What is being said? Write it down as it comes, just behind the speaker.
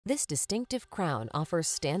This distinctive Crown offers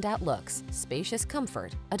standout looks, spacious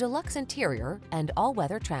comfort, a deluxe interior, and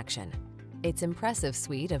all-weather traction. Its impressive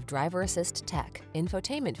suite of driver assist tech,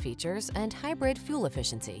 infotainment features, and hybrid fuel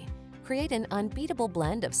efficiency create an unbeatable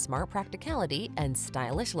blend of smart practicality and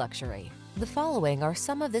stylish luxury. The following are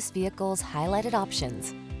some of this vehicle's highlighted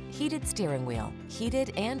options: heated steering wheel,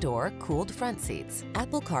 heated and/or cooled front seats,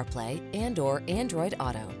 Apple CarPlay and/or Android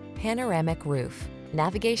Auto, panoramic roof,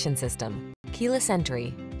 navigation system, keyless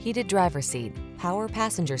entry, heated driver seat, power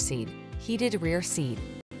passenger seat, heated rear seat,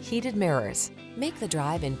 heated mirrors. Make the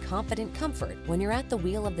drive in confident comfort when you're at the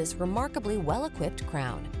wheel of this remarkably well-equipped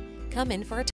Crown. Come in for a